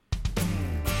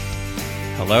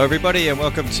Hello everybody and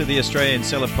welcome to the Australian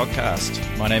Seller Podcast.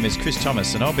 My name is Chris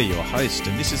Thomas and I'll be your host,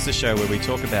 and this is the show where we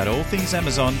talk about all things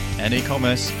Amazon and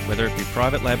e-commerce, whether it be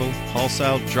private label,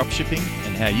 wholesale, dropshipping,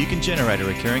 and how you can generate a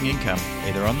recurring income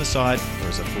either on the side or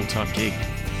as a full-time gig.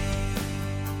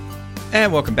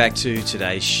 And welcome back to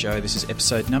today's show. This is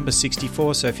episode number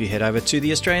 64. So if you head over to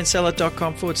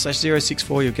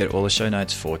theaustralianseller.com/064, you'll get all the show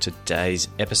notes for today's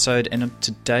episode. And on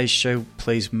today's show,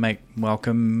 please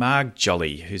welcome Marg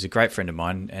Jolly, who's a great friend of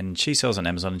mine, and she sells on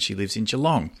Amazon and she lives in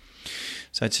Geelong.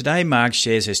 So today, Marg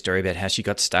shares her story about how she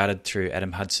got started through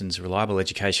Adam Hudson's Reliable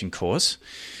Education course,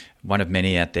 one of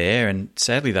many out there. And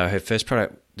sadly, though, her first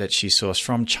product that she sourced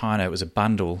from China, it was a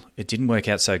bundle. It didn't work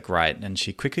out so great, and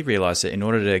she quickly realised that in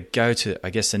order to go to, I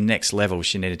guess, the next level,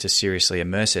 she needed to seriously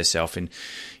immerse herself in,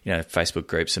 Facebook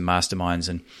groups and masterminds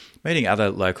and meeting other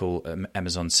local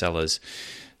Amazon sellers.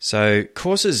 So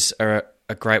courses are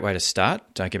a great way to start,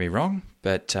 don't get me wrong,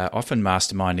 but often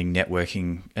masterminding,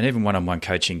 networking, and even one-on-one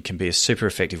coaching can be a super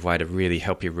effective way to really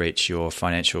help you reach your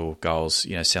financial goals,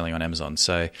 selling on Amazon.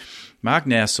 So Marg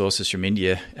now sources from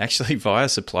India, actually via a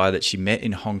supplier that she met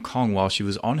in Hong Kong while she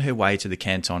was on her way to the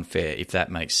Canton Fair, if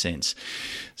that makes sense.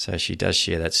 So she does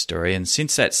share that story. And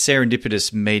since that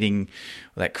serendipitous meeting,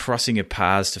 that crossing of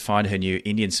paths to find her new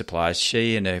Indian suppliers,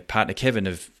 she and her partner Kevin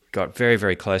have got very,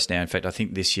 very close now. In fact, I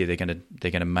think this year they're going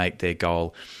to make their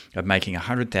goal of making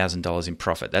 $100,000 in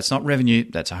profit. That's not revenue.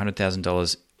 That's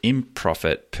 $100,000 in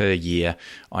profit per year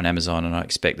on Amazon, and I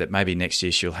expect that maybe next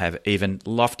year she'll have even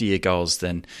loftier goals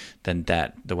than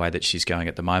that, the way that she's going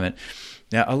at the moment.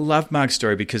 Now, I love Marg's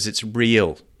story because it's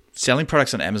real. Selling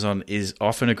products on Amazon is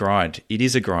often a grind. It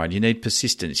is a grind. You need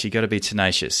persistence. You've got to be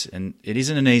tenacious, and it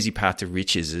isn't an easy path to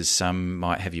riches, as some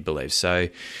might have you believe. So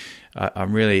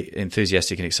I'm really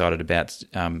enthusiastic and excited about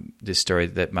this story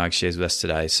that Marg shares with us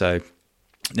today. So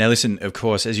now listen, of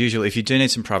course, as usual, if you do need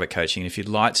some private coaching, and if you'd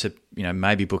like to,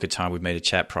 maybe book a time with me to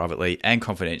chat privately and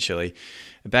confidentially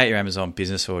about your Amazon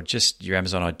business or just your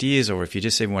Amazon ideas, or if you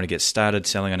just even want to get started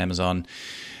selling on Amazon,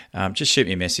 just shoot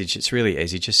me a message. It's really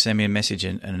easy. Just send me a message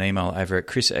and an email over at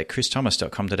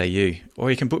chris@christhomas.com.au, or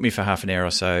you can book me for half an hour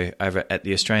or so over at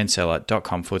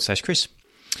theaustralianseller.com/Chris.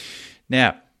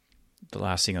 Now, the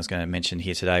last thing I was going to mention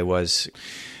here today was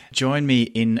join me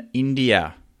in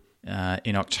India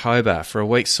in October for a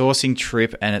week sourcing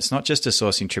trip. And it's not just a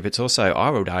sourcing trip, it's also, I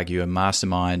would argue, a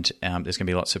mastermind. There's going to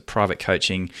be lots of private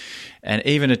coaching and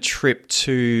even a trip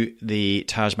to the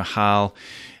Taj Mahal.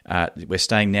 We're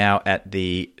staying now at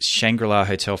the Shangri-La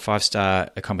Hotel,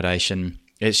 5-star accommodation.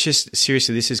 It's just,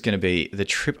 seriously, this is going to be the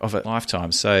trip of a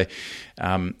lifetime. So,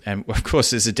 and of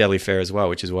course, there's a Delhi fair as well,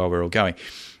 which is why we're all going.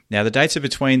 Now, the dates are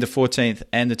between the 14th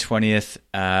and the 20th.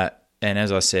 And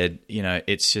as I said,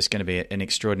 it's just going to be an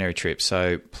extraordinary trip.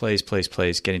 So please, please,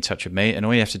 please get in touch with me. And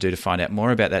all you have to do to find out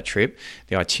more about that trip,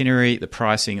 the itinerary, the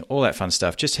pricing, all that fun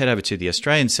stuff, just head over to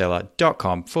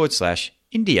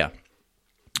theaustralianseller.com/India.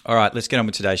 All right, let's get on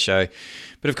with today's show.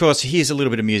 But of course, here's a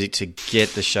little bit of music to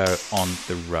get the show on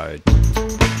the road.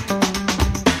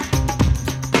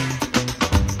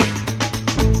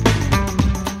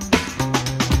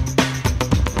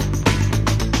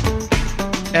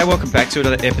 And welcome back to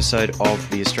another episode of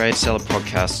the Australian Seller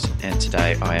Podcast. And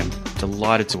today I am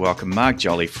delighted to welcome Marg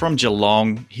Jolly from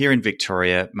Geelong here in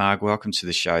Victoria. Marg, welcome to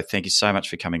the show. Thank you so much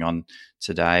for coming on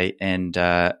today. And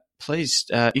please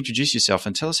introduce yourself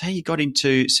and tell us how you got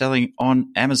into selling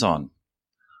on Amazon.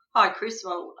 Hi, Chris.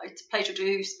 Well, it's a pleasure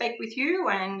to speak with you,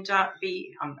 and I'm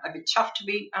a bit chuffed to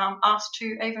be asked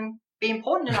to even be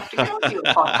important enough to go on your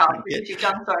podcast because you've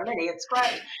done so many. It's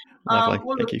great. Lovely.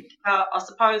 Thank you. I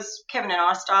suppose Kevin and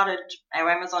I started our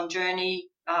Amazon journey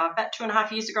about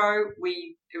 2.5 years ago.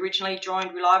 We originally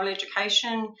joined Reliable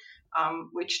Education,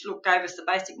 which gave us the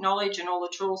basic knowledge and all the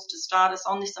tools to start us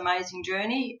on this amazing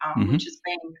journey, which has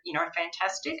been,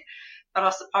 fantastic. But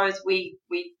I suppose we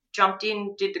jumped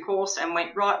in, did the course and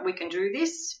went, right, we can do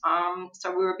this. So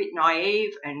we were a bit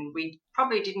naive and we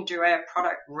probably didn't do our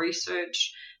product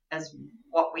research as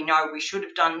what we know we should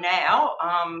have done now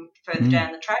further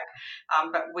down the track.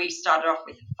 But we started off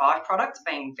with 5 products,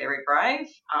 being very brave.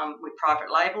 We private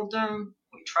labelled them.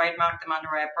 We trademarked them under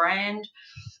our brand.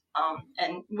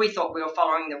 And we thought we were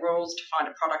following the rules to find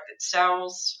a product that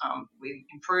sells. We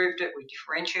improved it. We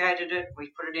differentiated it. We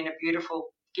put it in a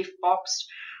beautiful gift box.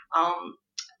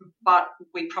 but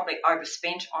we probably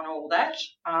overspent on all that.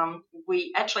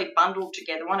 We actually bundled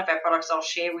together one of our products I'll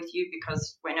share with you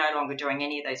because we're no longer doing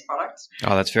any of these products.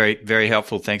 Oh, that's very, very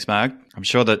helpful. Thanks, Marg. I'm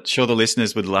sure the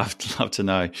listeners would love to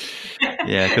know.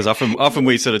 Yeah, because often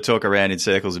we sort of talk around in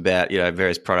circles about,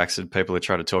 various products, and people are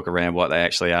trying to talk around what they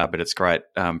actually are. But it's great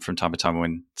from time to time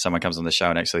when someone comes on the show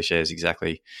and actually shares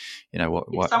exactly, what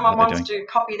if someone what wants to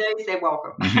copy these, they're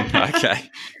welcome. Okay.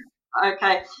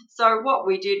 Okay, so what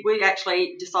we did, we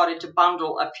actually decided to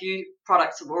bundle a few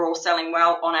products that were all selling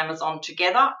well on Amazon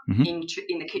together in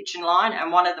the kitchen line,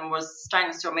 and one of them was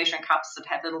stainless steel measuring cups that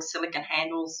had little silicone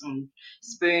handles and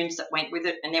spoons that went with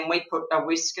it, and then we put a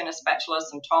whisk and a spatula,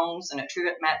 some tongs and a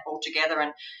trivet mat all together,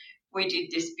 and we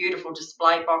did this beautiful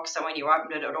display box, so when you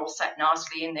opened it, it all sat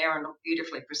nicely in there and looked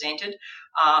beautifully presented.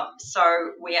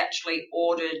 So we actually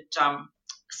ordered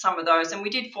some of those, and we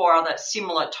did 4 other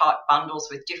similar type bundles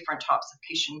with different types of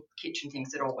kitchen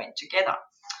things that all went together.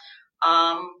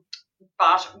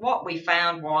 But what we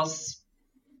found was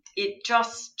it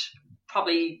just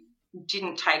probably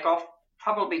didn't take off,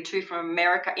 probably too from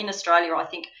America. In Australia, I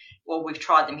think, well, we've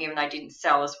tried them here and they didn't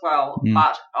sell as well,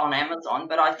 but on Amazon.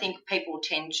 But I think people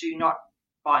tend to not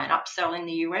buy an upsell in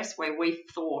the US, where we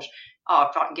thought,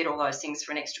 if I can get all those things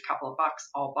for an extra couple of bucks,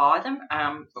 I'll buy them.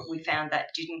 But we found that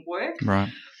didn't work. Right.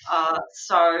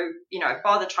 So,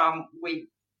 by the time we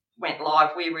went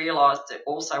live, we realised that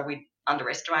also we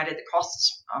underestimated the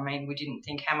costs. I mean, we didn't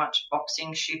think how much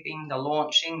boxing, shipping, the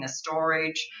launching, the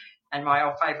storage, and my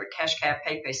old favourite cash cow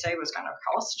PPC was going to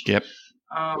cost. Yep.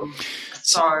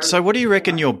 So what do you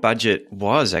reckon your budget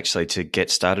was actually to get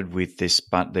started with these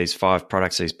 5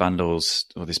 products, these bundles,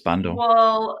 or this bundle?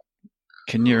 Well,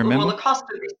 can you remember? Well, the cost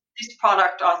of this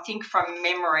product, I think from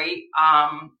memory,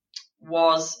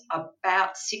 was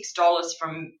about $6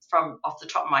 from off the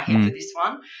top of my head for this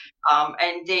one.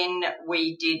 And then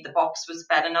we did, the box was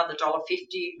about another $1.50,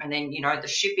 and then, the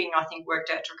shipping I think worked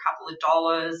out to a couple of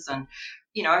dollars, and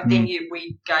then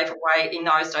we gave away, in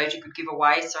those days you could give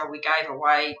away, so we gave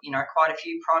away, quite a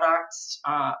few products,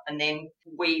 and then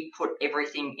we put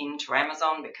everything into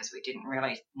Amazon because we didn't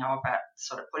really know about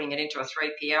sort of putting it into a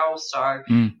 3PL. So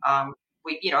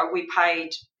we paid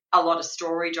a lot of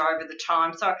storage over the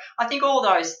time. So I think all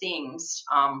those things,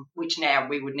 which now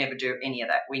we would never do any of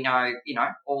that. We know,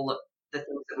 all the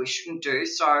things that we shouldn't do.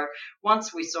 So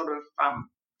once we sort of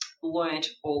learnt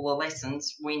all the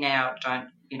lessons, we now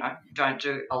don't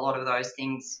do a lot of those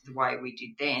things the way we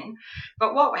did then.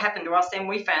 But what happened to us then,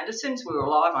 we found as soon as we were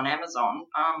live on Amazon,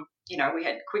 we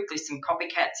had quickly some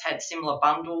copycats had similar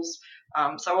bundles.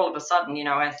 So all of a sudden,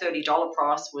 our $30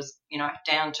 price was,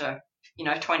 down to,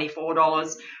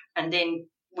 $24. And then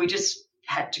we just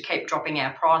had to keep dropping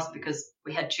our price because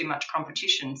we had too much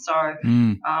competition. So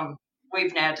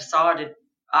we've now decided,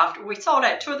 after we sold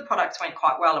out, 2 of the products went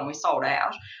quite well and we sold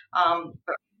out,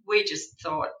 but we just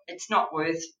thought it's not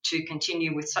worth to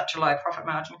continue with such a low profit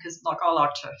margin because, I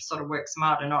like to sort of work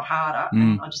smarter, not harder,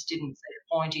 and I just didn't see the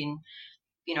point in,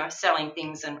 selling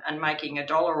things and making $1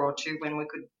 or $2 when we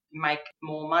could make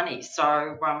more money.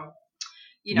 So,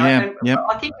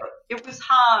 I think it was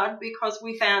hard because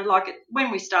we found,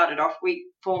 when we started off, we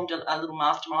formed a little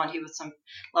mastermind here with some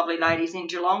lovely ladies in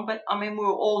Geelong. But, I mean, we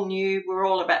were all new. We were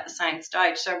all about the same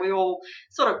stage. So we all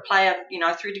sort of play out,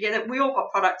 through together. We all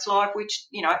got products live, which,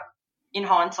 in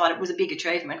hindsight, it was a big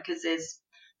achievement because there's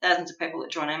thousands of people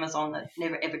that join Amazon that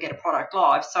never, ever get a product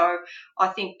live. So I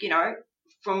think,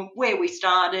 from where we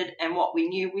started and what we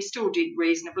knew, we still did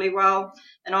reasonably well.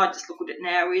 And I just look at it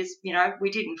now as,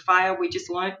 we didn't fail. We just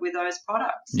learnt with those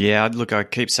products. Yeah, look, I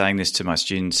keep saying this to my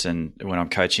students and when I'm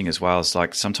coaching as well. It's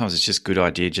like sometimes it's just a good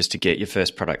idea just to get your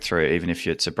first product through, even if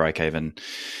it's a break even,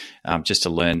 just to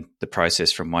learn the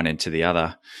process from one end to the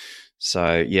other.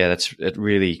 So, yeah, that's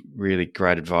really, really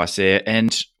great advice there.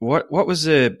 And what was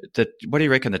what do you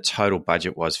reckon the total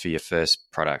budget was for your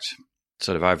first product,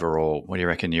 sort of overall? What do you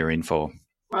reckon you're in for?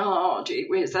 Oh, gee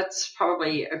whiz, that's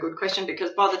probably a good question because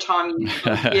by the time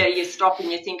you stop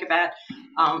and you think about,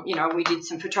 we did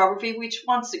some photography, which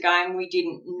once again we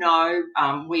didn't know.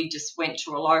 We just went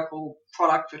to a local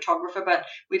product photographer, but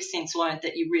we've since learned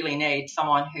that you really need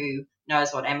someone who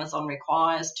knows what Amazon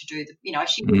requires to do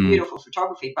she did beautiful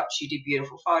photography, but she did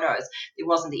beautiful photos. There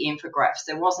wasn't the infographics.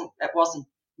 It wasn't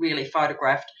really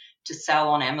photographed to sell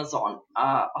on Amazon.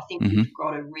 I think you've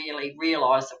got to really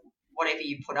realise that whatever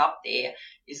you put up there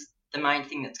is the main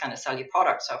thing that's going to sell your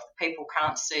product. So if people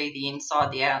can't see the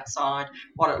inside, the outside,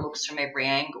 what it looks from every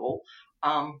angle,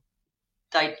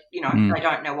 they, they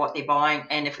don't know what they're buying.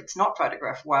 And if it's not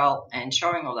photographed well and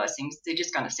showing all those things, they're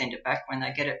just going to send it back when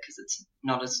they get it because it's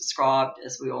not as described,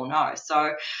 as we all know.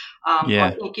 So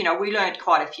I think, we learned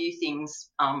quite a few things,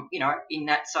 in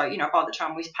that. So, by the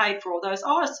time we paid for all those,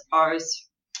 I suppose,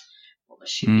 the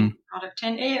shipping product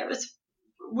 10,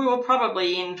 we were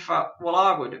probably in for,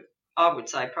 I would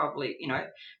say probably,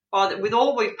 with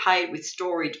all we've paid with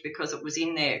storage, because it was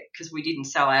in there because we didn't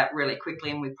sell out really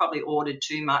quickly and we probably ordered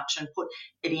too much and put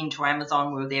it into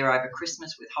Amazon. We were there over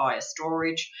Christmas with higher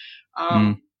storage.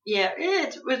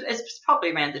 It's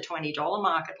probably around the $20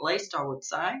 mark at least, I would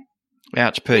say.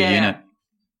 Ouch, per unit.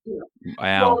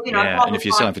 Wow. Well, and if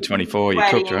you're selling for 24, you're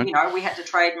cooked, right? We had to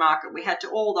trademark it. We had to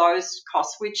all those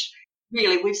costs, which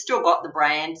really we've still got the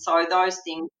brand. So those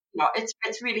things,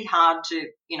 it's really hard to,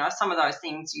 some of those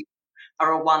things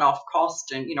are a one-off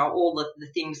cost, and, all the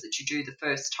things that you do the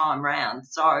first time round.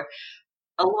 So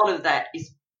a lot of that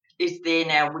is there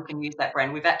now. We can use that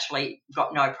brand. We've actually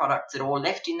got no products at all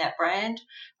left in that brand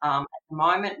at the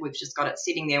moment. We've just got it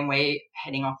sitting there, and we're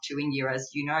heading off to India,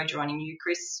 as you know, joining you,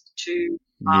 Chris, to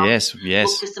yes, look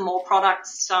for some more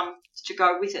products to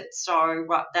go with it. So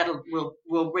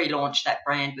we'll relaunch that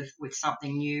brand with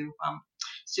something new as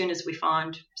soon as we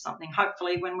find something,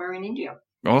 hopefully when we're in India.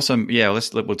 Awesome. Yeah,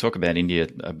 we'll talk about India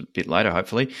a bit later,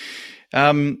 hopefully.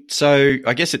 So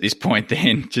I guess at this point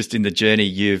then, just in the journey,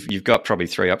 you've got probably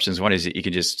three options. One is that you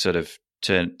can just sort of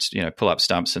pull up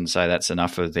stumps and say that's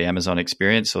enough of the Amazon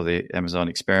experience or the Amazon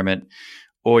experiment,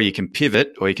 or you can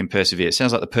pivot or you can persevere. It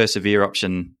sounds like the persevere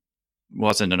option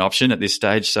wasn't an option at this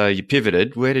stage. So you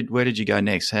pivoted. Where did you go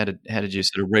next? How did you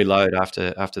sort of reload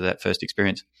after that first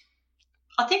experience?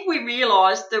 I think we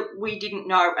realised that we didn't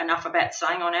know enough about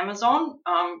selling on Amazon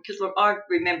because, look, I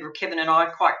remember Kevin and I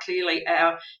quite clearly,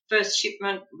 our first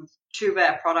shipment of two of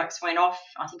our products went off.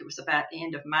 I think it was about the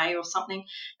end of May or something,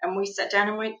 and we sat down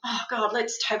and went, oh, God,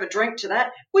 let's have a drink to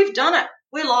that. We've done it.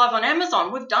 We're live on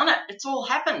Amazon. We've done it. It's all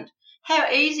happened. How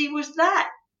easy was that?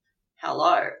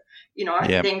 Hello.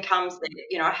 Then comes the,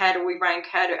 how do we rank,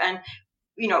 and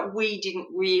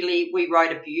we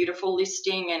wrote a beautiful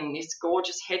listing and this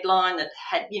gorgeous headline that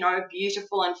had,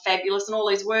 beautiful and fabulous and all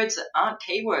these words that aren't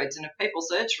keywords. And if people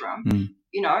search for them,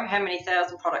 how many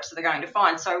thousand products are they going to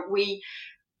find? So we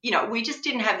just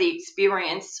didn't have the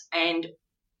experience, and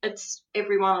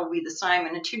everyone will be the same.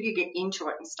 And until you get into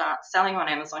it and start selling on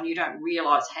Amazon, you don't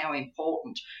realise how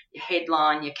important your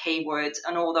headline, your keywords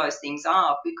and all those things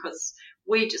are, because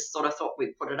we just sort of thought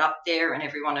we'd put it up there and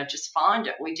everyone would just find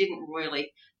it. We didn't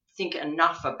really think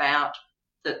enough about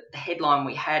the headline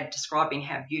we had describing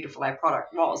how beautiful our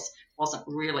product wasn't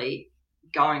really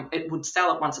going. It would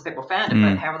sell it once the people found it,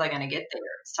 but how are they going to get there?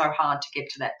 It's so hard to get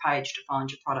to that page to find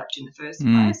your product in the first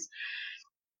place.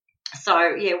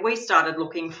 So, we started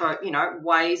looking for,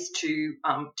 ways to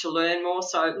learn more.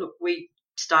 So, look, we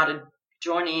started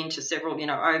joining into several,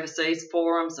 overseas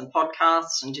forums and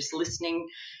podcasts and just listening,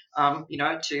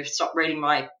 to stop reading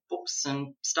my books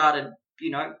and started,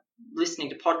 listening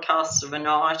to podcasts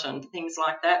overnight and things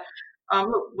like that.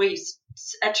 Look, we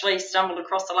actually stumbled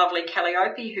across the lovely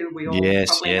Calliope, who we all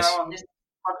probably know on this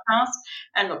podcast.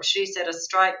 And look, she set us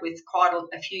straight with quite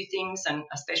a few things, and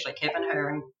especially Kevin, her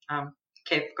and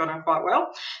Kev got on quite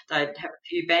well. They'd have a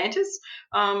few banters.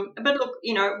 But look,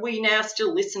 we now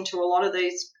still listen to a lot of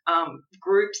these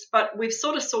groups, but we've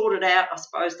sort of sorted out, I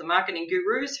suppose, the marketing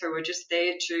gurus who are just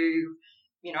there to,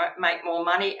 make more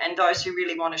money, and those who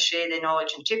really want to share their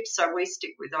knowledge and tips. So we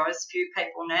stick with those few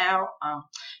people now.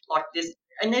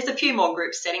 There's a few more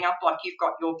groups setting up, like you've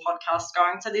got your podcast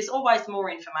going. So there's always more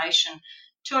information.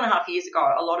 2.5 years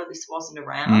ago, a lot of this wasn't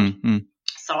around.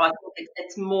 So I think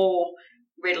it's more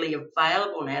readily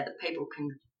available now that people can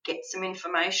get some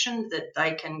information that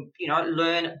they can,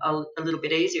 learn a little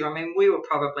bit easier. I mean, we were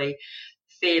probably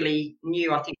fairly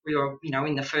new. I think we were,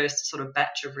 in the first sort of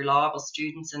batch of Reliable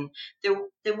students, and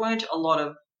there weren't a lot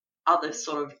of other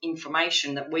sort of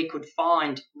information that we could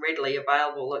find readily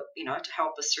available, to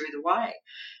help us through the way.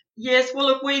 Yes, well,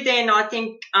 look, we then, I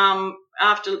think,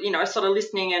 after, sort of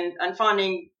listening and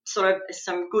finding sort of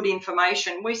some good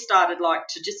information, we started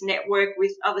to just network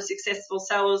with other successful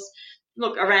sellers,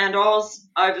 look around Oz,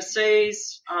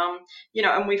 overseas,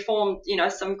 and we formed,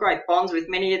 some great bonds with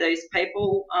many of these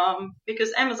people,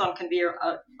 because Amazon can be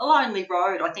a lonely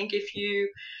road. I think if you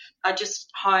are just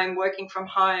home, working from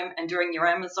home and doing your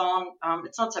Amazon,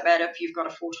 it's not so bad if you've got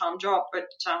a full-time job, but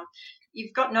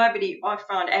you've got nobody. I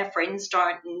find our friends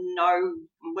don't know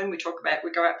when we talk about,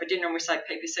 we go out for dinner and we say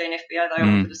PPC and FBO, they all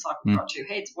look at us like we've got two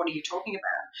heads. What are you talking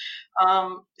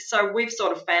about? So we've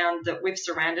sort of found that we've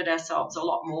surrounded ourselves a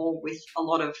lot more with a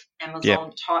lot of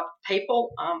Amazon type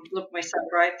people. Look, we're so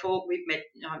grateful. We've met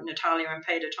Natalia and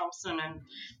Peter Thompson and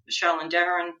Michelle and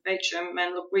Darren Beecham,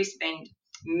 and look, we spend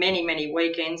many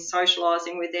weekends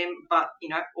socialising with them, but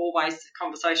always the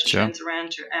conversation turns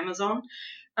around to Amazon.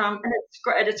 And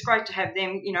it's great to have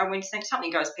them, when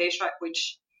something goes pear-shaped,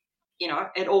 which,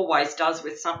 it always does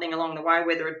with something along the way,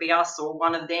 whether it be us or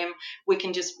one of them, we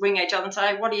can just ring each other and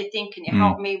say, what do you think? Can you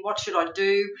help me? What should I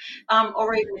do?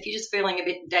 Or even if you're just feeling a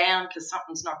bit down because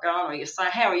something's not going, or you say,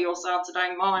 how are your sales today?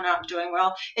 Mine aren't doing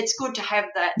well. It's good to have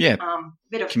that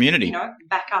bit of community,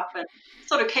 backup, and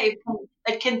sort of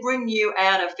it can bring you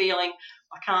out of feeling,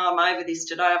 I'm over this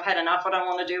today. I've had enough. I don't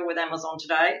want to deal with Amazon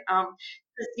today.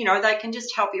 They can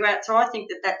just help you out. So I think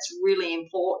that that's really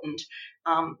important,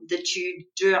 that you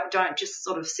don't just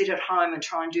sort of sit at home and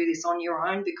try and do this on your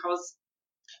own, because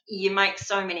you make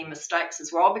so many mistakes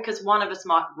as well, because one of us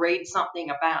might read something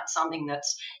about something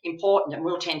that's important and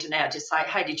we'll tend to now just say,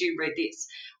 hey, did you read this?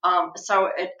 So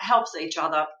it helps each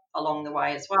other along the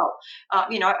way as well.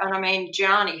 And I mean,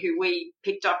 Gianni, who we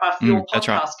picked up after your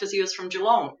podcast because he was from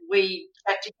Geelong, we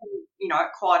chat to him,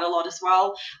 quite a lot as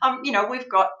well. We've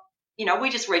got, we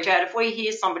just reach out. If we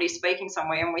hear somebody speaking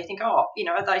somewhere and we think,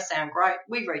 they sound great,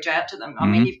 we reach out to them. I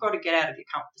mean, you've got to get out of your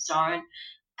comfort zone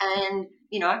and,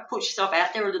 put yourself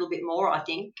out there a little bit more, I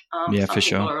think. Some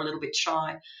people are a little bit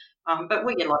shy. But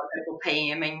we get a lot of people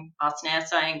PMing us now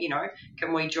saying,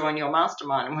 can we join your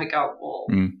mastermind? And we go, well,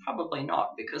 probably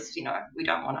not, because, we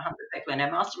don't want 100 people in our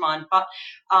mastermind. But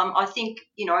I think,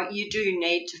 you do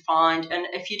need to find, and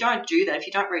if you don't do that, if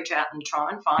you don't reach out and try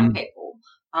and find people,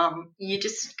 you're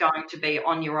just going to be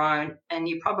on your own, and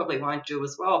you probably won't do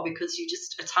as well, because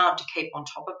it's hard to keep on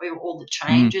top of all the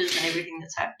changes and everything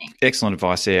that's happening. Excellent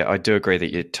advice there. I do agree that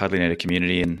you totally need a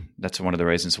community, and that's one of the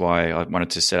reasons why I wanted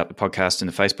to set up the podcast in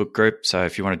the Facebook group. So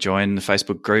if you want to join the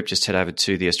Facebook group, just head over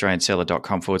to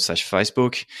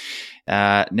theaustralianseller.com/Facebook.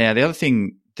 Now, the other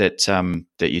thing that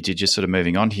you did, just sort of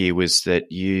moving on here, was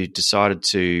that you decided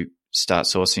to start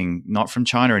sourcing not from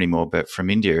China anymore, but from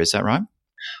India. Is that right?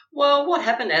 Well, what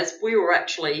happened is we were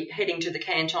actually heading to the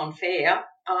Canton Fair,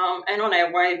 and on our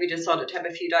way we decided to have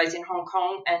a few days in Hong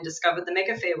Kong and discovered the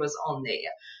Mega Fair was on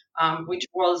there, which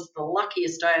was the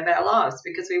luckiest day of our lives,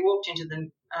 because we walked into the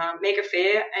Mega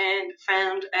Fair and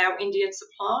found our Indian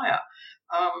supplier.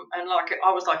 And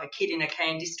I was like a kid in a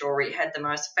candy store. It had the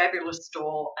most fabulous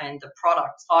store, and the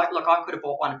products. I could have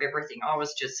bought one of everything. I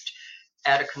was just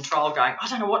out of control going, I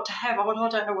don't know what to have. I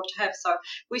don't know what to have. So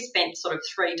we spent sort of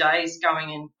 3 days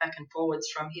going in back and forwards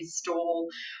from his stall.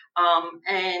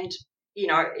 And,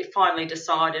 it finally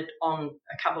decided on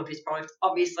a couple of his products.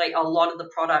 Obviously, a lot of the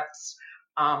products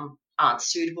aren't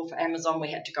suitable for Amazon. We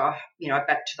had to go,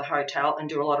 back to the hotel and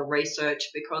do a lot of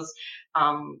research, because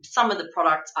some of the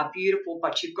products are beautiful,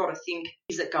 but you've got to think,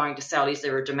 is it going to sell? Is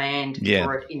there a demand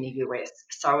for it in the US?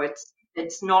 So it's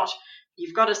not.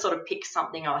 You've got to sort of pick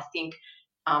something, I think,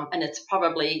 and it's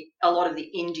probably a lot of the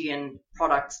Indian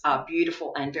products are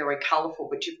beautiful and very colourful,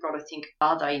 but you've got to think,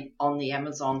 are they on the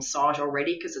Amazon site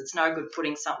already? Because it's no good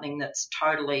putting something that's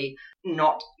totally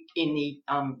not in the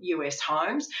US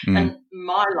homes. And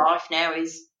my life now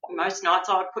is, most nights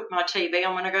I put my TV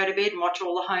on when I go to bed and watch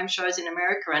all the home shows in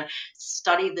America and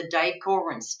study the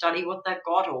decor and study what they've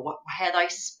got, or how they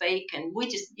speak, and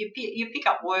you pick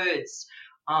up words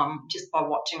just by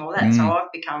watching all that. So I've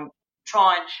become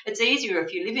it's easier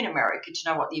if you live in America to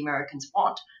know what the Americans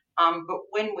want. But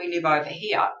when we live over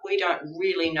here, we don't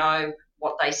really know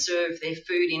what they serve their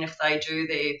food in, if they do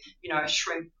their,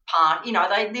 shrimp part.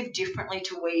 They live differently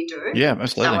to we do. Yeah,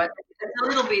 absolutely. So it's a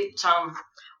little bit,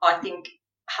 I think,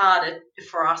 harder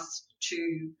for us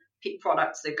to pick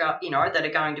products that that are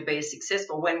going to be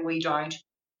successful when we don't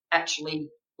actually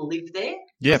live there.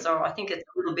 Yeah. So I think it's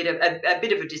a little bit of a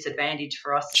bit of a disadvantage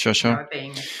for us, sure.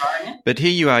 Being Australian. But here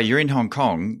you are, you're in Hong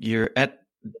Kong, you're at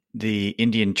the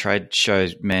Indian Trade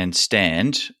Showman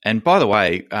stand. And by the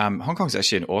way, Hong Kong's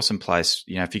actually an awesome place.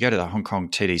 If you go to the Hong Kong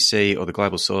TDC or the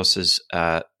Global Sources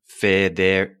fair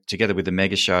there, together with the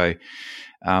Mega Show,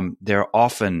 there are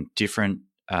often different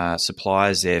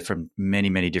suppliers there from many,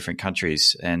 many different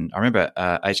countries. And I remember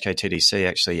HKTDC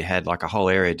actually had like a whole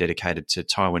area dedicated to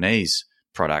Taiwanese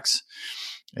products.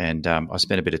 And I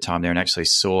spent a bit of time there and actually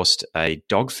sourced a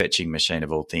dog fetching machine,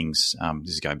 of all things.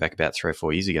 This is going back about 3 or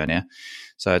 4 years ago now.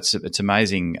 So it's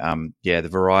amazing, the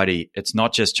variety. It's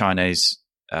not just Chinese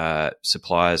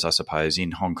suppliers, I suppose,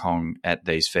 in Hong Kong at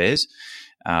these fairs.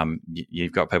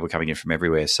 you've got people coming in from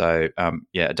everywhere. So,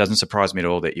 it doesn't surprise me at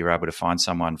all that you're able to find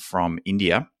someone from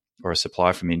India or a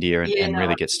supplier from India and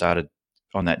really get started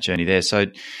on that journey there. So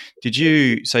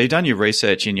you've done your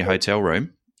research in your hotel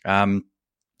room, and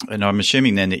I'm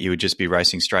assuming then that you would just be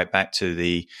racing straight back to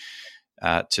the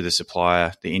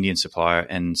supplier, the Indian supplier,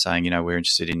 and saying, we're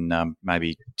interested in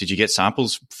maybe. Did you get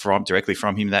samples directly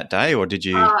from him that day, or did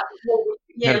you?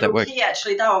 Yeah, how did that work? They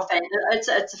were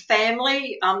it's a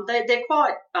family. They're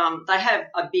quite. They have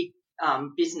a big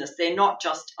business. They're not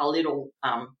just a little,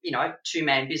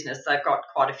 2-man business. They've got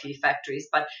quite a few factories,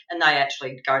 and they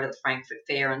actually go to the Frankfurt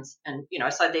Fair and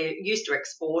so they're used to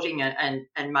exporting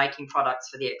and making products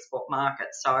for the export market.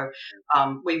 So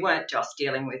we weren't just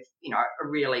dealing with, a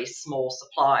really small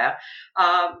supplier,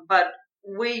 but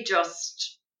we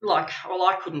just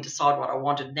I couldn't decide what I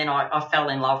wanted. And then I fell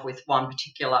in love with one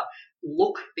particular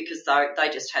look because they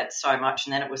just had so much,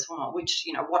 and then it was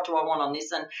what do I want on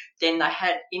this? And then they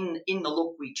had in the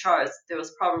look we chose, there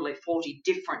was probably 40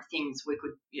 different things we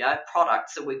could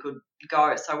products that we could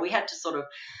go. So we had to sort of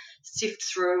sift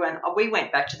through, and we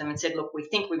went back to them and said, look, we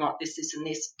think we want this and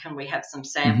this, can we have some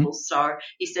samples? So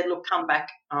he said, look, come back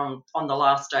on the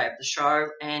last day of the show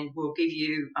and we'll give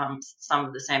you some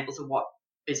of the samples of what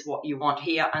you want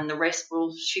here, and the rest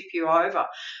will ship you over.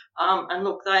 And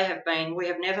look, we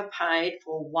have never paid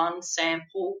for one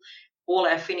sample. All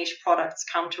our finished products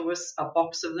come to us, a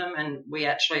box of them, and we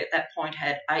actually at that point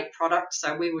had 8 products,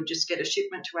 so we would just get a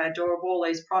shipment to our door of all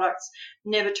these products,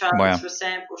 never charge for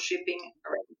sample shipping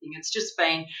or anything. It's just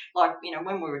been like,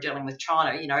 when we were dealing with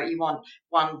China, you want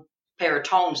one pair of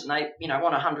tongs and they,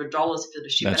 want $100 to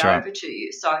ship it over to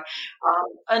you. So,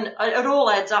 and it all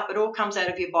adds up. It all comes out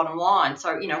of your bottom line.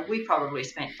 So, we probably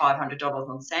spent $500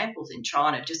 on samples in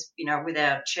China just, with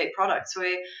our cheap products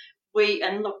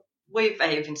we've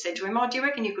even said to him, do you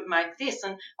reckon you could make this?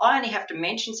 And I only have to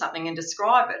mention something and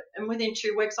describe it. And within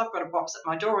 2 weeks, I've got a box at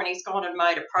my door and he's gone and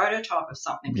made a prototype of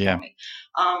something for me.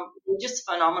 Just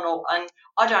phenomenal. And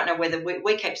I don't know whether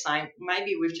we keep saying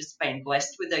maybe we've just been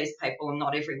blessed with these people and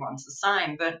not everyone's the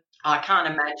same. But I can't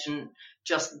imagine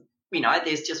just,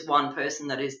 there's just one person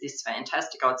that is this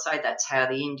fantastic. I'd say that's how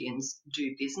the Indians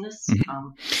do business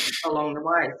along the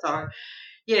way. So,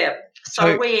 yeah.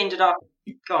 So we ended up.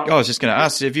 I was just going to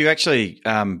ask, have you actually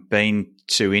been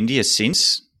to India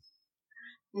since?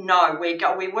 No, we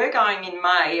were going in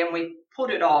May and we put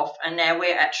it off, and now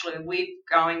we're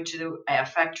going to our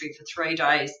factory for 3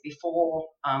 days before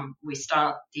we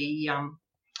start the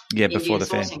before the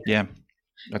fair. Yeah,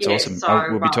 that's awesome. So,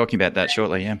 we'll be talking about that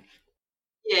shortly. Yeah.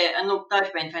 Yeah, and look,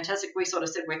 they've been fantastic. We sort of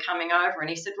said we're coming over, and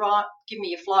he said, right, give me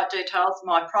your flight details.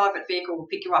 My private vehicle will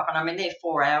pick you up, and I mean they're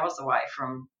 4 hours away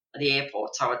from the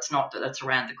airport, so it's not that it's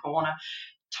around the corner.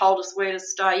 Told us where to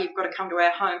stay. You've got to come to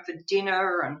our home for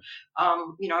dinner, and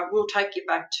we'll take you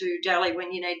back to Delhi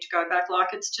when you need to go back. Like,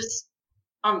 it's just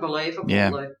unbelievable.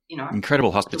 Yeah,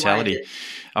 incredible hospitality.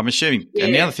 I'm assuming,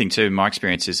 and the other thing too, my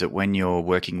experience is that when you're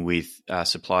working with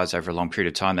suppliers over a long period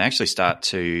of time, they actually start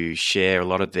to share a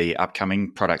lot of the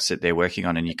upcoming products that they're working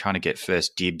on, and you kind of get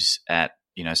first dibs at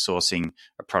sourcing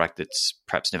a product that's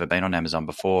perhaps never been on Amazon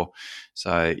before.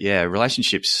 So,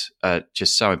 relationships are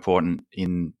just so important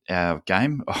in our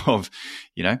game of,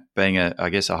 being a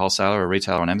wholesaler or a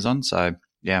retailer on Amazon. So,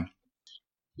 yeah.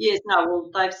 Yes, no,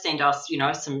 well, they've sent us,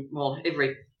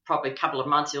 every probably couple of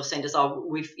months he'll send us,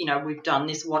 we've done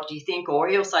this, what do you think? Or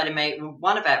he'll say to me,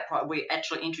 we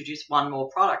actually introduced one more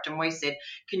product and we said,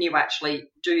 can you actually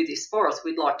do this for us?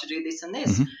 We'd like to do this and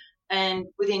this. And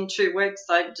within 2 weeks,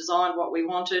 they designed what we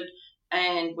wanted,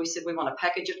 and we said we want to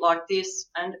package it like this.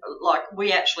 And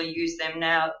we actually use them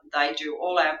now. They do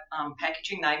all our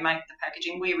packaging. They make the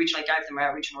packaging. We originally gave them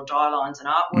our original die lines and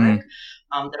artwork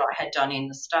that I had done in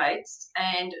the States.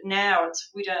 And now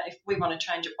if we want to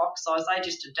change a box size, they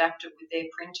just adapt it with their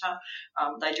printer.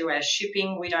 They do our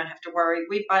shipping. We don't have to worry.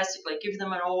 We basically give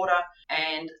them an order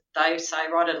and they say,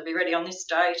 right, it'll be ready on this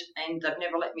date. And they've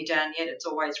never let me down yet. It's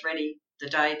always ready the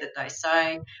day that they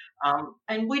say.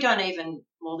 And we don't even,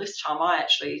 this time I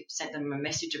actually sent them a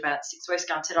message about 6 weeks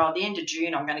ago and said, at the end of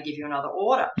June, I'm going to give you another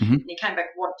order. And he came back,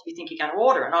 what do you think you're going to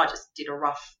order? And I just did a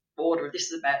rough order.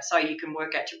 This is about so you can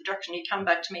work out your production. He come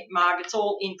back to me, Marg, it's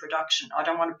all in production. I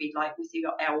don't want to be late with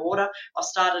you. Our order, I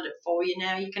started it for you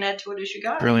now. You can add to it as you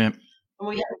go. Brilliant.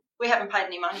 And we haven't paid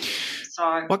any money yet.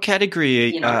 So, what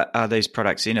category are these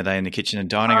products in? Are they in the kitchen and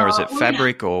dining, or is it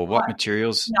fabric, or what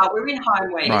materials? No, we're in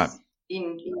homewares. Right.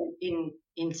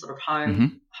 In sort of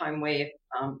homeware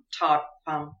type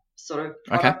sort of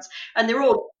products, and they're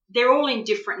all in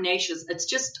different niches.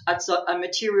 It's a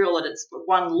material that it's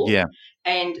one look,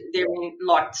 and they're in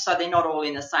so they're not all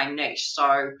in the same niche.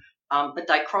 So but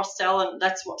they cross-sell, and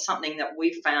that's something that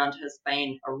we've found has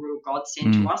been a real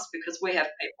godsend to us, because we have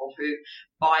people who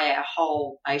buy our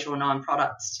whole 8 or 9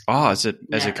 products. Oh, is it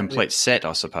as a complete set,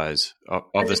 I suppose, of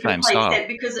the same style? Set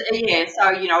because, so,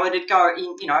 it'd go in,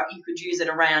 you could use it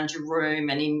around your room,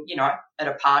 and in, at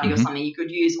a party or something, you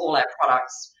could use all our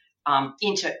products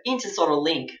into sort of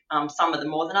link, some of them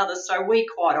more than others. So we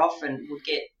quite often would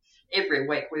get, every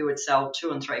week we would sell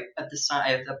 2 and 3 of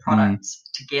the products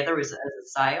together as a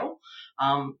sale.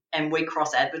 And we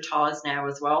cross-advertise now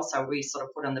as well. So we sort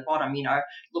of put on the bottom,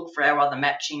 look for our other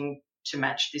matching to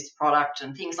match this product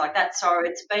and things like that. So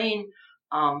it's been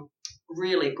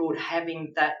really good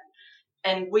having that.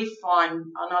 And we find,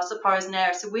 and I suppose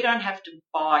now, so we don't have to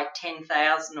buy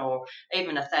 10,000 or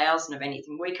even 1,000 of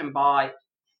anything. We can buy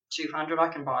 200. I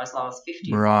can buy as low as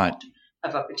 50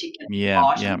 of a particular item.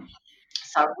 Yeah.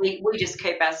 So we just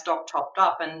keep our stock topped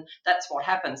up, and that's what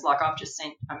happens. Like, I've just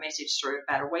sent a message through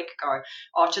about a week ago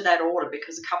to that order,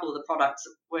 because a couple of the products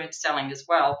that weren't selling as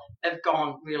well have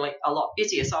gone really a lot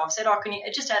busier. So I've said, can you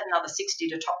just add another 60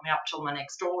 to top me up till my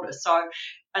next order? So,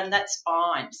 and that's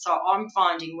fine. So I'm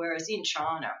finding, whereas in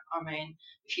China, I mean,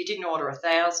 if you didn't order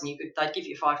 1,000, they'd give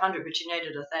you 500, but you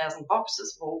needed 1,000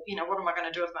 boxes. Well, what am I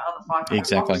going to do with my other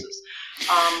 500 boxes?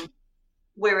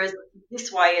 Whereas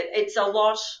this way, it's a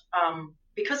lot,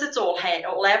 because it's all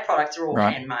our products are all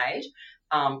handmade,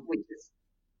 which is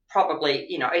probably,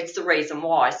 it's the reason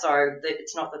why. So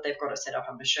it's not that they've got to set up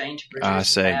a machine to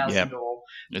produce 1,000 or...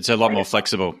 It's a lot more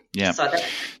flexible, yeah.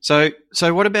 So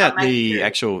what about the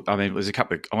actual? I mean, there's a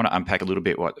couple. I want to unpack a little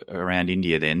bit around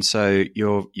India then. So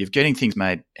you're getting things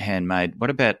made handmade. What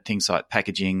about things like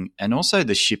packaging and also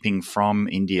the shipping from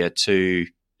India to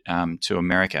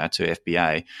America, to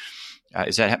FBA?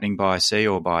 Is that happening by sea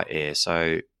or by air?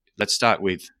 So let's start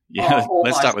with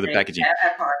the packaging.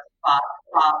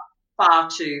 Far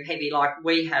too heavy. Like,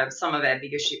 we have some of our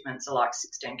bigger shipments are like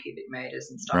 16 cubic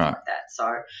meters and stuff like that. So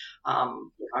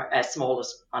our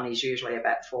smallest one is usually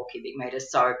about 4 cubic meters.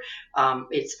 So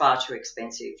it's far too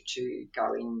expensive to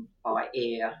go in by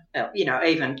air.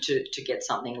 Even to get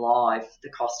something live, the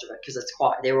cost of it, because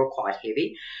they're all quite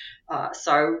heavy.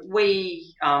 So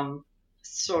we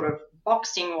sort of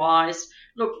boxing wise,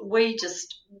 look,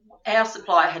 our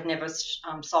supplier had never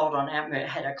sold on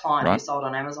had a client who sold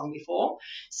on Amazon before.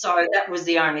 So that was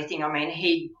the only thing. I mean,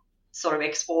 he sort of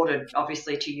exported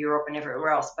obviously to Europe and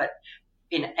everywhere else,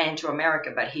 and to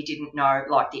America, but he didn't know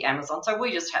like the Amazon. So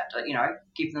we just had to,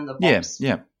 give them the box.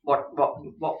 Yeah. What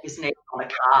was needed on a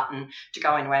carton to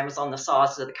go into Amazon, the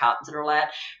sizes of the cartons that are allowed,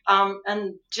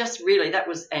 and just really that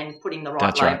was, and putting the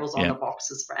right labels on the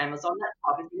boxes for Amazon, that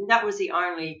type of thing. That was the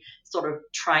only sort of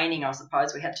training, I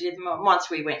suppose, we had to do. Once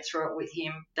we went through it with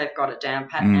him, they've got it down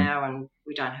pat now, and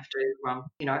we don't have to,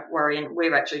 worry. And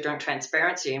we're actually doing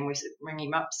transparency, and we ring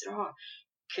him up and said,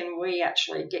 can we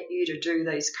actually get you to do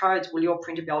these codes? Will your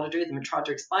printer be able to do them? And tried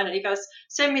to explain it. He goes,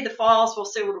 send me the files. We'll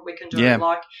see what we can do. Yeah.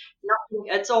 Like,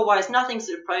 nothing's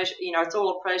a pleasure. It's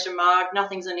all a pleasure, Marg.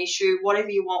 Nothing's an issue.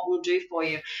 Whatever you want, we'll do for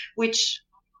you. Which,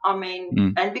 I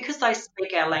mean, and because they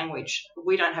speak our language,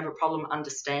 we don't have a problem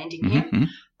understanding him.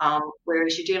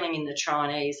 Whereas you're dealing in the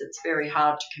Chinese, it's very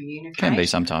hard to communicate. Can be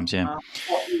sometimes, yeah.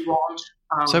 What you want.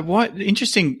 So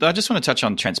interesting. I just want to touch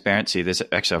on transparency.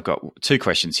 I've got 2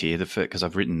 questions here because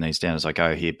I've written these down as I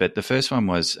go here. But the first one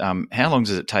was, how long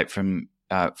does it take from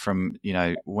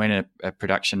when a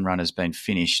production run has been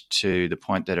finished to the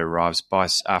point that it arrives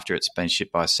after it's been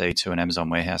shipped by sea to an Amazon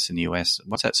warehouse in the US?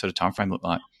 What's that sort of time frame look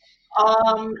like?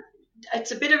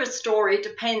 It's a bit of a story. It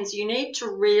depends. You need to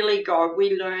really go.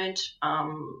 We learned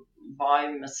by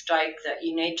mistake that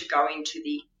you need to go into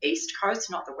the East Coast,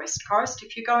 not the West Coast.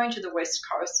 If you go into the West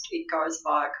Coast, it goes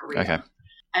via Korea. Okay.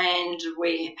 And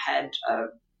we had a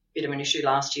bit of an issue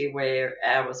last year where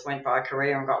ours went via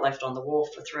Korea and got left on the wharf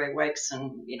for 3 weeks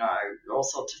and, all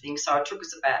sorts of things. So it took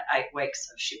us about 8 weeks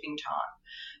of shipping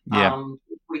time,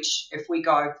 which if we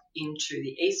go into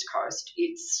the East Coast,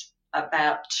 it's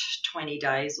about 20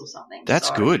 days or something.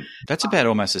 That's good. That's about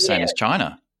almost the same as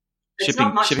China.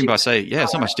 Shipping by sea,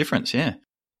 it's not much difference, yeah.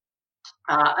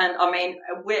 And I mean,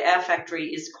 our factory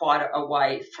is quite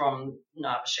away from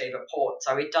Nabashiva port,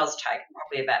 so it does take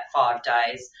probably about 5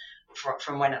 days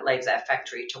from when it leaves our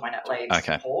factory to when it leaves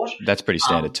the port. That's pretty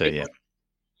standard too, yeah.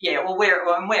 Yeah, well,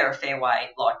 we're a fair way,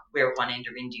 like we're at one end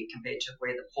of India compared to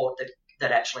where the port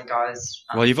that actually goes.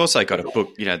 Well, you've also got to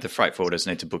book, the freight forwarders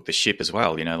need to book the ship as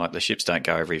well. Like the ships don't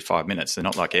go every 5 minutes. They're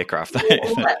not like aircraft. Well,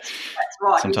 that's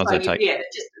right. Sometimes so they take. Yeah, it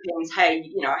just depends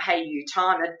how you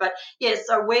time it. But yeah,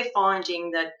 so we're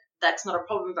finding that that's not a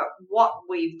problem. But what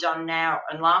we've done now,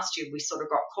 and last year we sort of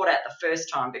got caught out the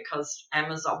first time because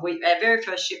Amazon, our very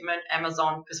first shipment,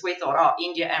 Amazon, because we thought, oh,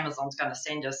 India, Amazon's going to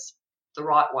send us the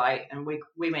right way, and we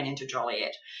went into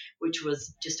Joliet, which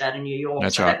was just out of New York.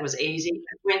 That's so right. That was easy.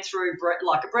 It went through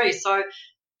like a breeze. So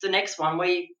the next one,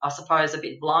 we, I suppose, a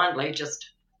bit blindly just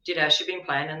did our shipping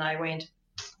plan, and they went,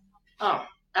 oh,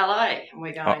 LA, and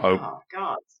we're going, oh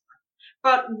God.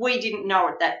 But we didn't know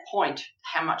at that point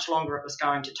how much longer it was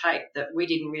going to take, that we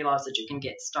didn't realise that you can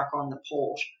get stuck on the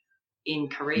port in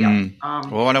Korea.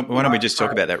 Well, why don't we just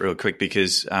talk about that real quick,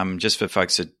 because just for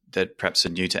folks that perhaps are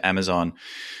new to Amazon,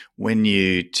 when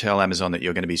you tell Amazon that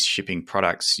you're going to be shipping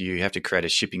products, you have to create a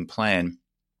shipping plan.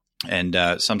 And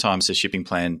sometimes the shipping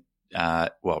plan,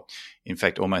 in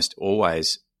fact, almost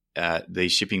always,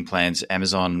 these shipping plans,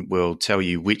 Amazon will tell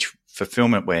you which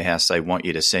fulfillment warehouse they want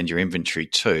you to send your inventory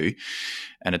to.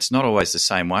 And it's not always the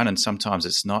same one. And sometimes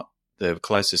it's not the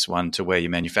closest one to where your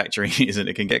manufacturing is, and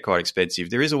it can get quite expensive.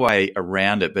 There is a way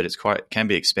around it, but can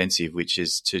be expensive, which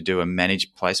is to do a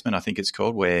managed placement, I think it's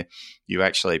called, where you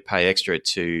actually pay extra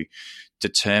to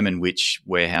determine which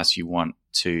warehouse you want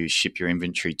to ship your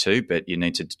inventory to, but you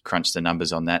need to crunch the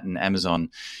numbers on that. And Amazon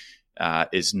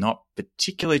is not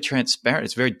particularly transparent.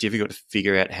 It's very difficult to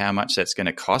figure out how much that's going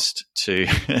to cost to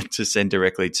to send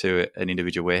directly to an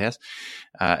individual warehouse,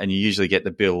 and you usually get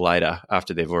the bill later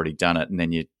after they've already done it, and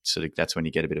then that's when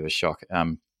you get a bit of a shock.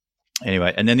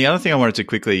 Anyway, and then the other thing I wanted to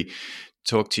quickly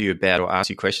talk to you about or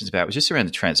ask you questions about was just around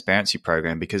the transparency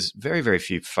program, because very, very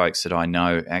few folks that I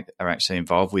know are actually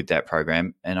involved with that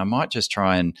program. And I might just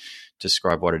try and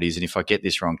describe what it is. And if I get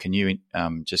this wrong, can you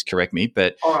just correct me?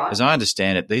 But as I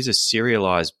understand it, these are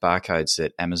serialized barcodes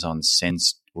that Amazon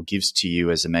sends or gives to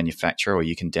you as a manufacturer, or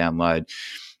you can download.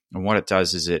 And what it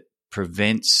does is it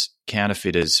prevents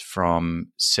counterfeiters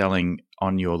from selling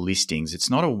on your listings.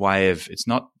 It's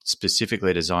not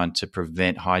specifically designed to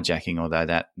prevent hijacking, although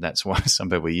that's why some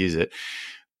people use it.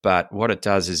 But what it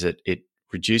does is it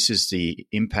reduces the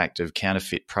impact of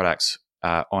counterfeit products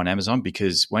on Amazon,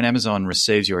 because when Amazon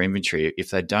receives your inventory,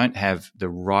 if they don't have the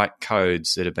right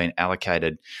codes that have been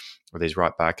allocated, or these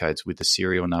right barcodes with the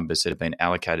serial numbers that have been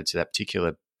allocated to that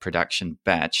particular production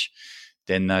batch,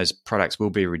 then those products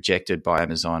will be rejected by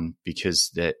Amazon,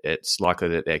 because it's likely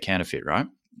that they're counterfeit, right?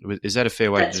 Is that a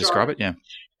fair way to describe it? Yeah.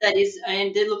 That is,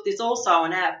 and look, there's also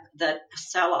an app that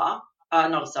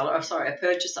a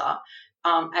purchaser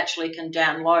actually can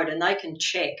download, and they can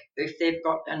check if they've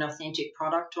got an authentic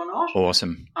product or not.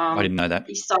 Awesome. I didn't know that.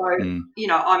 So,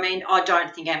 I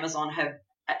don't think Amazon have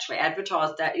actually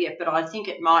advertised that yet, but I think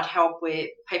it might help where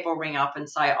people ring up and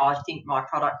say, I think my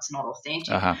product's not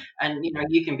authentic. And,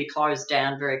 you can be closed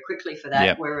down very quickly for that.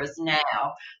 Yep. Whereas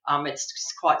now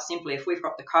it's quite simply, if we've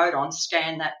got the code on,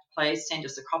 scan that, please send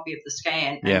us a copy of the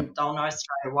scan, and they'll know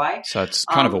straight away. So it's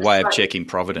kind of a way of checking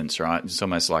provenance, right? It's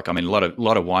almost like, a lot of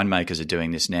winemakers are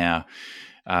doing this now.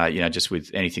 Just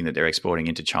with anything that they're exporting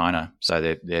into China.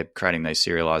 So they're creating these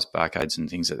serialized barcodes and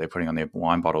things that they're putting on their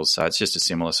wine bottles. So it's just a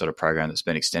similar sort of program that's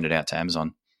been extended out to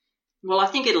Amazon. Well, I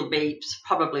think it'll be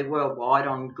probably worldwide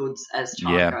on goods as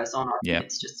time goes on.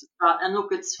 It's just, and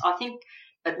look, I think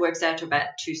it works out to about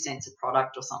 2 cents a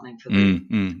product or something for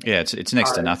them. Yeah, it's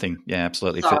next to nothing. Yeah,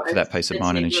 absolutely, for that peace of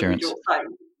mind and insurance.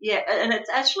 Yeah, and it's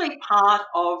actually part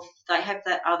of, they have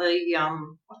that other,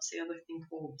 what's the other thing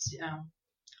called?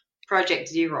 Project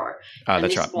Zero.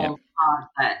 That's right. Part of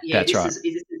that. Yeah, that's right.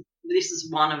 This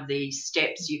is one of the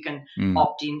steps. You can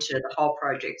opt into the whole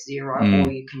Project Zero,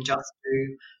 or you can just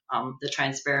do the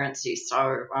transparency.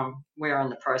 So we're in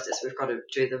the process. We've got to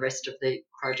do the rest of the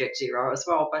Project Zero as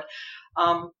well. But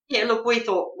look, we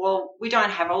thought, well, we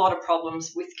don't have a lot of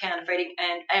problems with counterfeiting,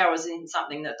 and ours isn't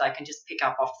something that they can just pick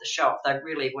up off the shelf. They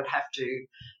really would have to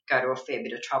go to a fair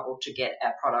bit of trouble to get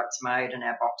our products made and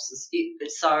our boxes.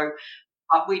 So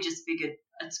we just figured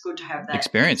it's good to have that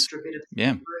experience, extra bit of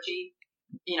security.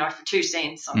 For 2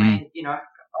 cents, I mean,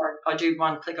 I do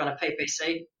one click on a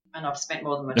PPC and I've spent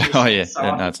more than my 2 cents. Oh, yeah. So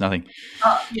no, it's nothing.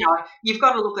 You've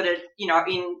got to look at it,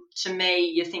 to me,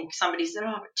 you think somebody said,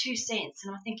 but 2 cents.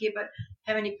 And I think, but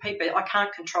how many people, I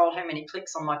can't control how many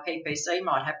clicks on my PPC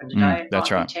might happen today. That's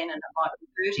it might right. be 10 and it might be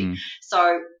 30.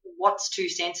 So what's 2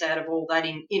 cents out of all that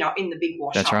in the big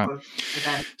wash up? That's right. Of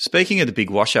that? Speaking of the big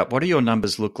wash up, what do your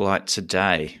numbers look like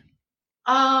today?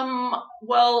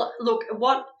 Well, look,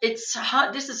 it's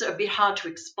hard. This is a bit hard to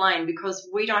explain because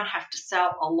we don't have to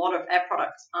sell a lot of our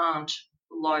products. Aren't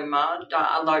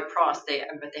low price there,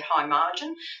 but they're high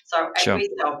margin. So we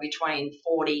sell between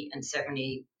 $40 and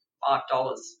 $75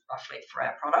 roughly for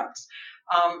our products.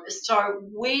 So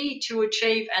to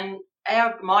achieve, and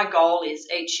my goal is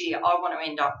each year I want to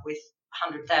end up with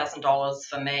 $100,000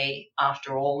 for me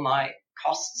after all my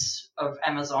costs of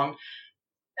Amazon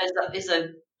is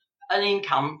an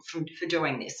income for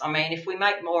doing this. I mean, if we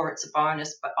make more, it's a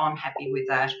bonus, but I'm happy with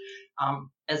that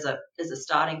as a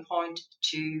starting point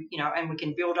to, and we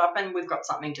can build up, and we've got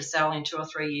something to sell in 2 or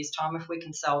 3 years' time. If we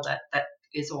can sell that, that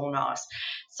is all nice.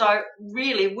 So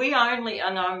really,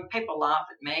 people laugh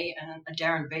at me, and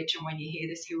Darren Beecham, when you hear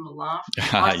this, he will laugh.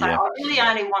 I say, I really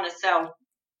only want to sell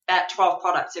about 12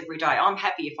 products every day. I'm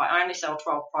happy if I only sell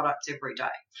 12 products every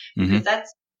day,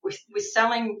 because we're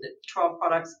selling the 12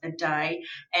 products a day,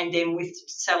 and then we're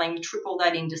selling triple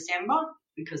that in December,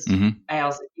 because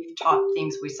ours are gift type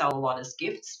things. We sell a lot as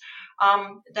gifts.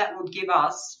 That would give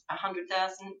us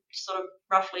 100,000, sort of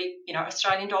roughly,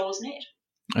 Australian dollars net.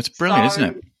 That's brilliant, isn't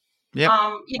it?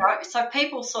 Yeah. So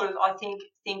people sort of, I think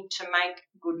to make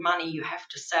good money, you have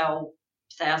to sell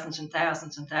thousands and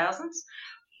thousands and thousands.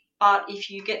 But if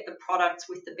you get the products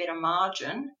with the better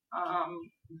margin,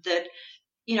 and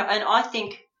I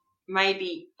think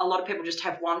maybe a lot of people just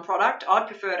have one product. I'd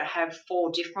prefer to have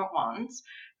 4 different ones,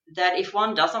 that if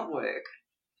one doesn't work,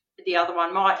 the other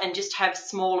one might, and just have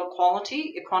smaller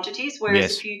quantities.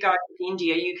 Whereas if you go to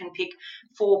India, you can pick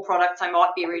 4 products. They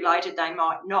might be related, they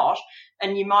might not,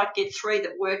 and you might get 3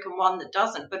 that work and 1 that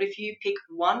doesn't. But if you pick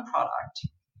one product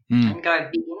and go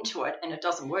big into it and it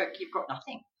doesn't work, you've got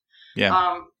nothing.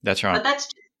 Yeah, that's right. But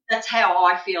that's how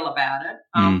I feel about it.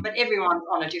 But everyone's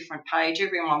on a different page.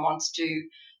 Everyone wants to,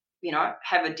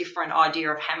 have a different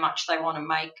idea of how much they want to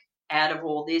make out of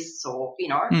all this, or,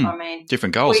 I mean,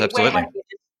 different goals, absolutely. We're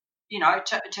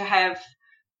happy, to have,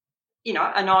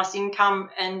 a nice income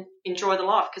and enjoy the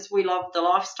life, because we love the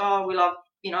lifestyle. We love,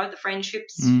 the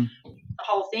friendships, the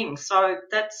whole thing. So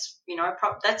that's,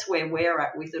 that's where we're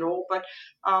at with it all. But,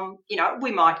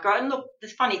 we might go, and look, the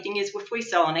funny thing is, if we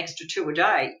sell an extra 2 a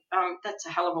day, that's a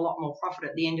hell of a lot more profit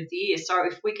at the end of the year. So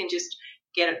if we can just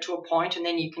get it to a point, and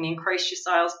then you can increase your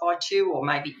sales by 2, or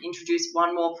maybe introduce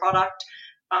 1 more product,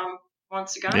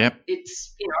 once again,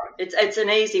 it's it's an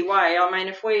easy way. I mean,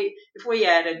 if we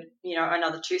added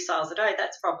another 2 sales a day,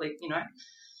 that's probably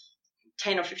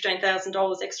 $10,000 or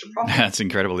 $15,000 extra profit. That's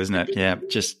incredible, isn't it? Yeah,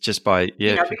 just by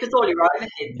because all your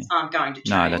overheads aren't going to change.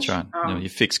 No, that's right. Your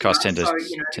fixed costs tend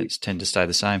to stay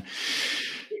the same.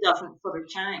 It doesn't sort of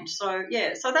change. So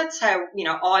so that's how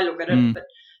I look at it. But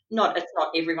it's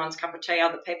not everyone's cup of tea.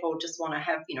 Other people just want to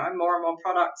have more and more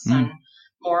products and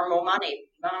more and more money.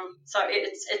 So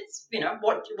it's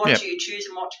what do you choose,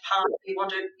 and what path you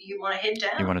want to head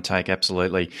down. You want to take,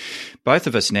 absolutely. Both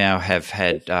of us now have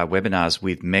had webinars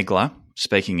with Megla,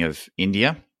 speaking of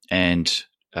India and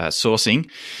sourcing,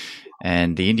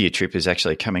 and the India trip is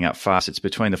actually coming up fast. It's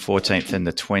between the 14th and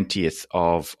the 20th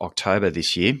of October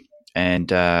this year,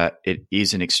 and it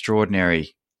is an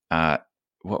extraordinary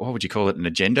what would you call it? An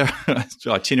agenda?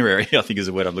 Itinerary, I think is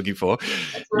the word I'm looking for.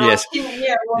 That's right. Yes.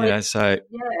 Yeah, well, it's a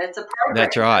program.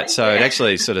 That's right. So it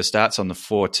actually sort of starts on the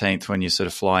 14th, when you sort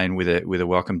of fly in with a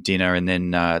welcome dinner, and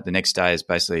then the next day is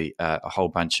basically a whole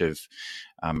bunch of,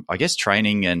 I guess,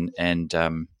 training and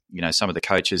some of the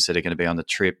coaches that are going to be on the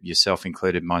trip, yourself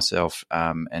included, myself,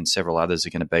 and several others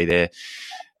are going to be there.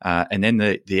 And then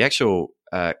the actual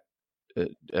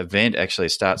event actually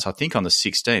starts, I think, on the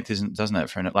 16th, doesn't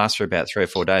it? And it lasts for about 3 or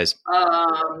 4 days.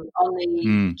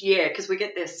 Because we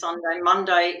get there Sunday.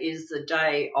 Monday is the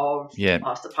day of,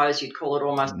 I suppose you'd call it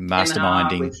almost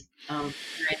masterminding. With,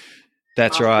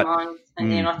 that's right.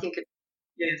 And then I think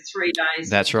it's 3 days.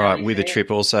 That's right, with a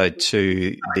trip also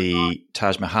to the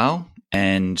Taj Mahal.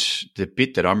 And the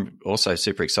bit that I'm also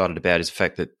super excited about is the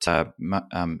fact that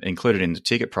included in the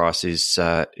ticket price is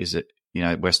that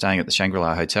we're staying at the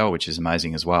Shangri-La Hotel, which is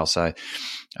amazing as well. So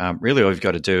really all you've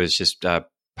got to do is just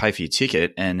pay for your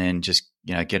ticket, and then just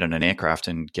get on an aircraft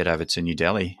and get over to New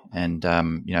Delhi. And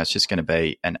it's just going to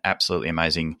be an absolutely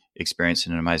amazing experience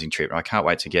and an amazing trip. I can't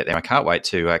wait to get there. I can't wait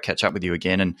to catch up with you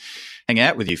again and hang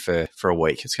out with you for a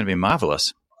week. It's going to be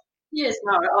marvelous. Yes,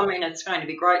 no, I mean, it's going to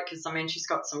be great, because she's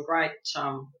got some great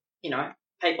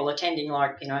people attending,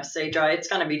 like CJ. It's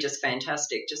going to be just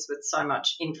fantastic, just with so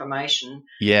much information.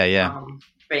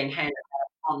 Being handed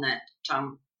out on that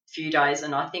few days,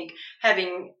 and I think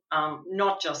having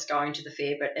not just going to the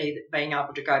fair, but being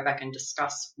able to go back and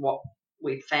discuss what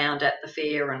we found at the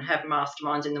fair, and have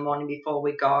masterminds in the morning before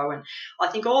we go. And I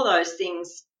think all those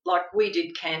things, like we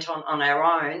did Canton on our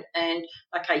own, and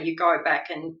you go back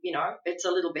and it's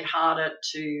a little bit harder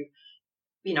to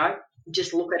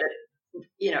just look at it.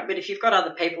 But if you've got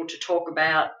other people to talk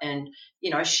about and,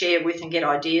 share with and get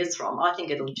ideas from, I think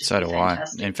it'll just be fantastic.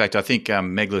 So do I. In fact, I think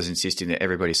Megla's insisting that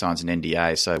everybody signs an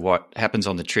NDA. So what happens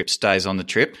on the trip stays on the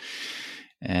trip.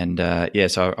 And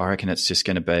so I reckon it's just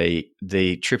going to be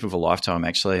the trip of a lifetime,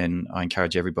 actually. And I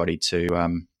encourage everybody to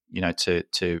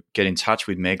to get in touch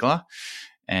with Megla,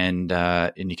 and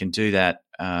you can do that.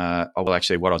 What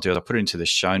I'll do is I'll put it into the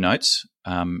show notes.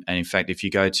 And in fact, if you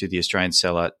go to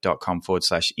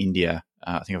theaustralianseller.com/India,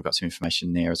 I think I've got some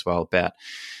information there as well about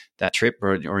that trip,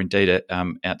 or indeed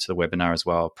out to the webinar as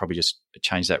well. I'll probably just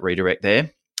change that redirect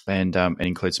there and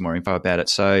include some more info about it.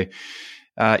 So,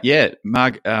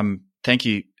 Marg, thank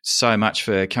you so much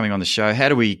for coming on the show. How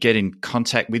do we get in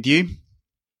contact with you?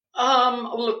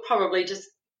 Look, probably just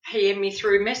PM me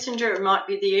through Messenger. It might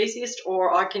be the easiest,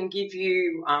 or I can give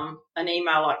you an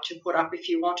email like to put up if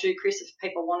you want to, Chris, if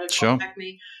people want to contact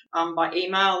me by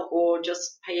email, or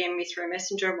just PM me through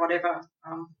Messenger, whatever,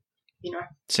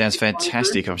 Sounds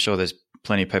fantastic. I'm sure there's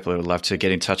plenty of people who would love to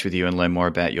get in touch with you and learn more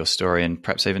about your story, and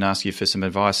perhaps even ask you for some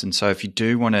advice. And so if you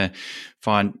do want to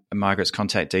find Margaret's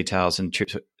contact details and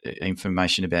trip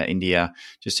information about India,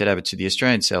 just head over to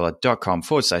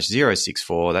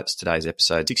theaustralianseller.com/064. That's today's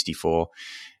episode 64.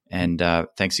 And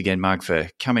thanks again, Marg, for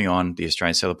coming on the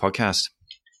Australian Seller podcast.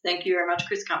 Thank you very much,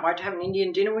 Chris. Can't wait to have an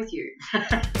Indian dinner with you.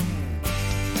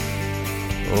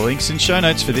 Links and show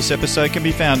notes for this episode can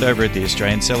be found over at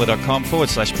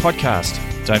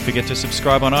theaustralianseller.com/podcast. Don't forget to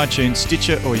subscribe on iTunes,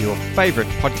 Stitcher, or your favourite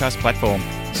podcast platform.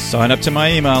 Sign up to my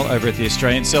email over at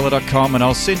theaustralianseller.com, and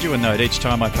I'll send you a note each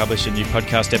time I publish a new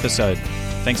podcast episode.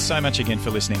 Thanks so much again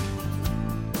for listening.